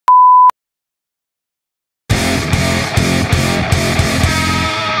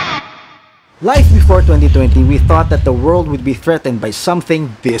Life before 2020, we thought that the world would be threatened by something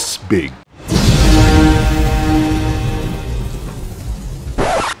this big.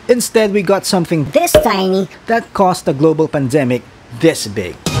 Instead, we got something this tiny that caused a global pandemic this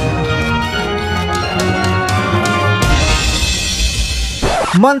big.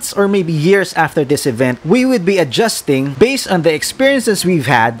 Months or maybe years after this event, we would be adjusting based on the experiences we've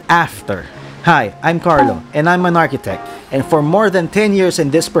had after. Hi, I'm Karlo, and I'm an architect, and for more than 10 years in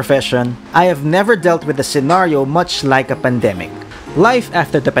this profession, I have never dealt with a scenario much like a pandemic. Life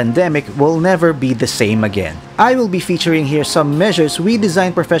after the pandemic will never be the same again. I will be featuring here some measures we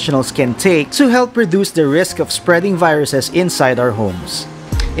design professionals can take to help reduce the risk of spreading viruses inside our homes.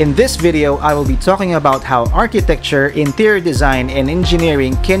 In this video, I will be talking about how architecture, interior design, and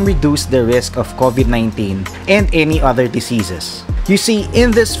engineering can reduce the risk of COVID-19 and any other diseases. You see,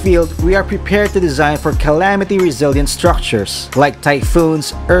 in this field, we are prepared to design for calamity-resilient structures like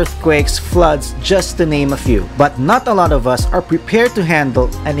typhoons, earthquakes, floods, just to name a few. But not a lot of us are prepared to handle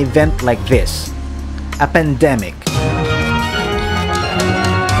an event like this, a pandemic.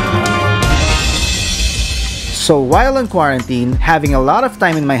 So while on quarantine, having a lot of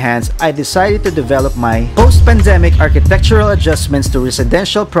time in my hands, I decided to develop my Post-Pandemic Architectural Adjustments to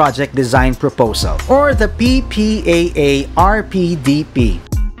Residential Project Design Proposal, or the PPAA-RPDP.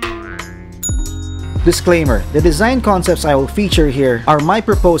 Disclaimer, the design concepts I will feature here are my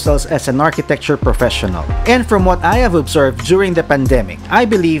proposals as an architecture professional. And from what I have observed during the pandemic, I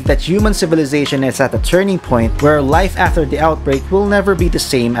believe that human civilization is at a turning point where life after the outbreak will never be the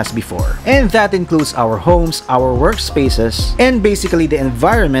same as before. And that includes our homes, our workspaces, and basically the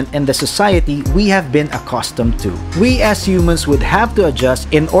environment and the society we have been accustomed to. We as humans would have to adjust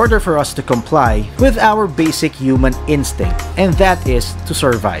in order for us to comply with our basic human instinct, and that is to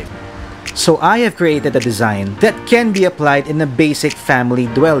survive. So I have created a design that can be applied in a basic family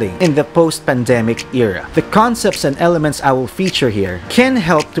dwelling in the post-pandemic era. The concepts and elements I will feature here can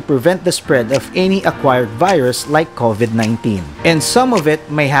help to prevent the spread of any acquired virus like COVID-19. And some of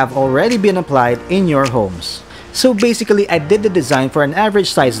it may have already been applied in your homes. So basically, I did the design for an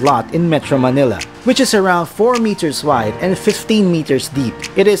average size lot in Metro Manila, which is around 4 meters wide and 15 meters deep.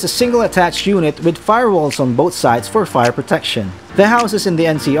 It is a single attached unit with firewalls on both sides for fire protection. The houses in the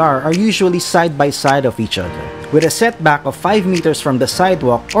NCR are usually side by side of each other, with a setback of 5 meters from the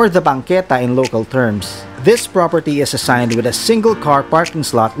sidewalk, or the banqueta in local terms. This property is assigned with a single car parking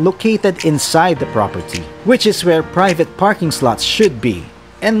slot located inside the property, which is where private parking slots should be,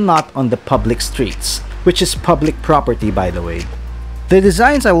 and not on the public streets, which is public property, by the way. The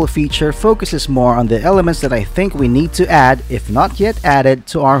designs I will feature focuses more on the elements that I think we need to add, if not yet added,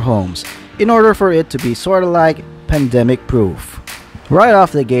 to our homes, in order for it to be sorta like pandemic-proof. Right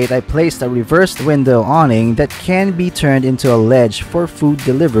off the gate, I placed a reversed window awning that can be turned into a ledge for food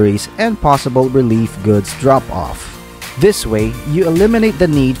deliveries and possible relief goods drop-off. This way, you eliminate the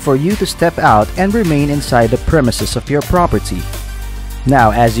need for you to step out and remain inside the premises of your property.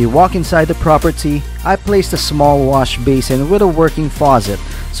 Now, as you walk inside the property, I placed a small wash basin with a working faucet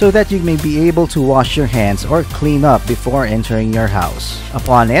so that you may be able to wash your hands or clean up before entering your house.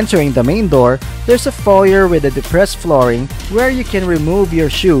 Upon entering the main door, there's a foyer with a depressed flooring where you can remove your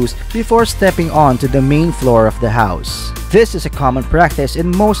shoes before stepping onto the main floor of the house. This is a common practice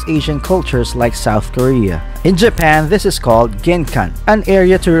in most Asian cultures like South Korea. In Japan, this is called genkan, an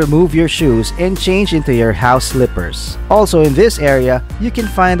area to remove your shoes and change into your house slippers. Also in this area, you can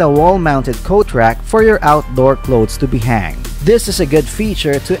find a wall-mounted coat rack for your outdoor clothes to be hanged. This is a good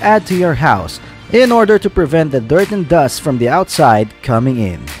feature to add to your house in order to prevent the dirt and dust from the outside coming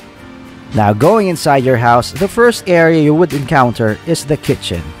in. Now going inside your house, the first area you would encounter is the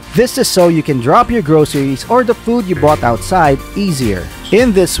kitchen. This is so you can drop your groceries or the food you bought outside easier.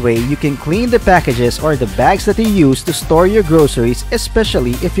 In this way, you can clean the packages or the bags that you use to store your groceries,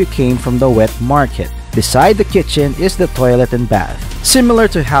 especially if you came from the wet market. Beside the kitchen is the toilet and bath. Similar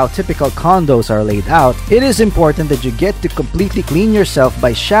to how typical condos are laid out, it is important that you get to completely clean yourself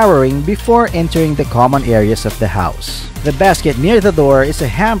by showering before entering the common areas of the house. The basket near the door is a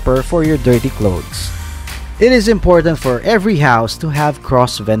hamper for your dirty clothes. It is important for every house to have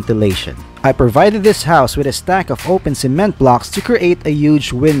cross ventilation. I provided this house with a stack of open cement blocks to create a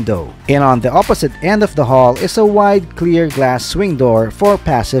huge window. And on the opposite end of the hall is a wide clear glass swing door for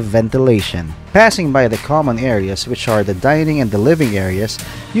passive ventilation. Passing by the common areas, which are the dining and the living areas,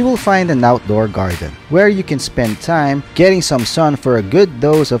 you will find an outdoor garden where you can spend time getting some sun for a good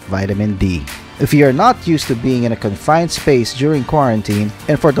dose of vitamin D. If you are not used to being in a confined space during quarantine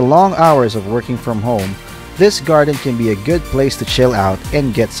and for the long hours of working from home, this garden can be a good place to chill out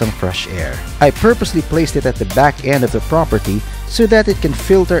and get some fresh air. I purposely placed it at the back end of the property so that it can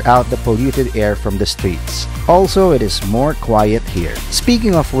filter out the polluted air from the streets. Also, it is more quiet here.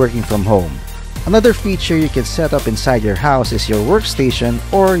 Speaking of working from home, another feature you can set up inside your house is your workstation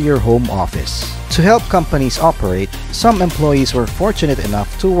or your home office. To help companies operate, some employees were fortunate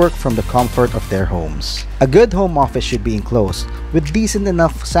enough to work from the comfort of their homes. A good home office should be enclosed with decent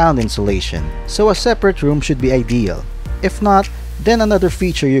enough sound insulation, so a separate room should be ideal. If not, then another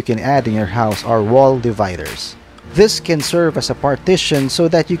feature you can add in your house are wall dividers. This can serve as a partition so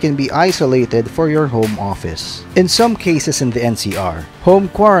that you can be isolated for your home office. In some cases in the NCR, home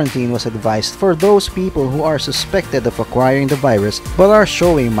quarantine was advised for those people who are suspected of acquiring the virus but are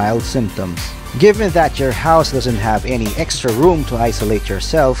showing mild symptoms. Given that your house doesn't have any extra room to isolate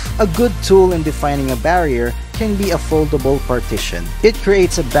yourself, a good tool in defining a barrier can be a foldable partition. It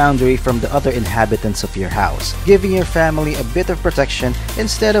creates a boundary from the other inhabitants of your house, giving your family a bit of protection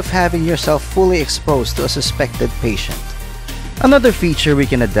instead of having yourself fully exposed to a suspected patient. Another feature we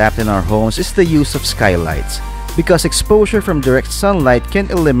can adapt in our homes is the use of skylights, because exposure from direct sunlight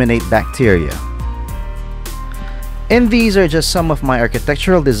can eliminate bacteria. And these are just some of my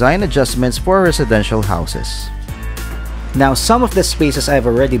architectural design adjustments for residential houses. Now, some of the spaces I've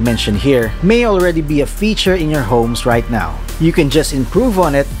already mentioned here may already be a feature in your homes right now. You can just improve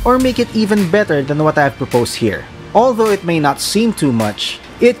on it or make it even better than what I've proposed here. Although it may not seem too much,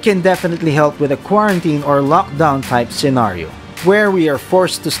 it can definitely help with a quarantine or lockdown type scenario, where we are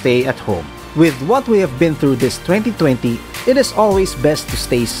forced to stay at home. With what we have been through this 2020, it is always best to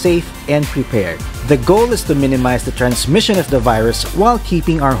stay safe and prepared. The goal is to minimize the transmission of the virus while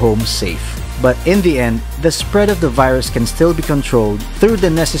keeping our homes safe. But in the end, the spread of the virus can still be controlled through the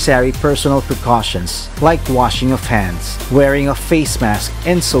necessary personal precautions like washing of hands, wearing a face mask,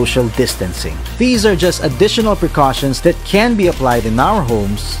 and social distancing. These are just additional precautions that can be applied in our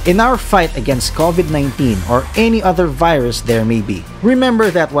homes in our fight against COVID-19 or any other virus there may be.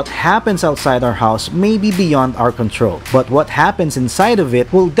 Remember that what happens outside our house may be beyond our control, but what happens inside of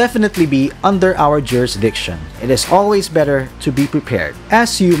it will definitely be under our jurisdiction. It is always better to be prepared.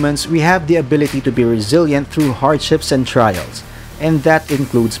 As humans, we have the ability to be resilient through hardships and trials, and that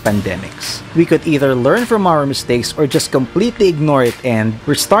includes pandemics. We could either learn from our mistakes or just completely ignore it and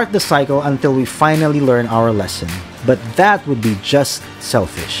restart the cycle until we finally learn our lesson. But that would be just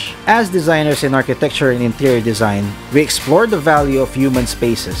selfish. As designers in architecture and interior design, we explore the value of human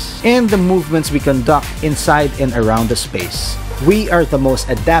spaces and the movements we conduct inside and around the space. We are the most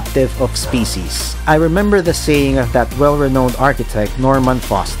adaptive of species. I remember the saying of that well-renowned architect Norman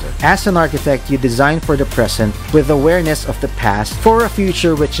Foster. As an architect, you design for the present with awareness of the past for a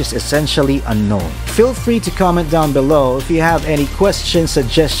future which is essentially unknown. Feel free to comment down below if you have any questions,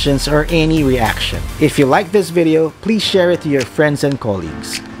 suggestions, or any reaction. If you like this video, please share it to your friends and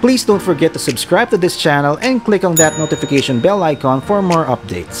colleagues. Please don't forget to subscribe to this channel and click on that notification bell icon for more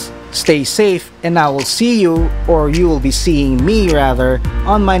updates. Stay safe, and I will see you, or you will be seeing me rather,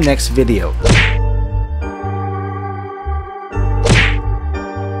 on my next video.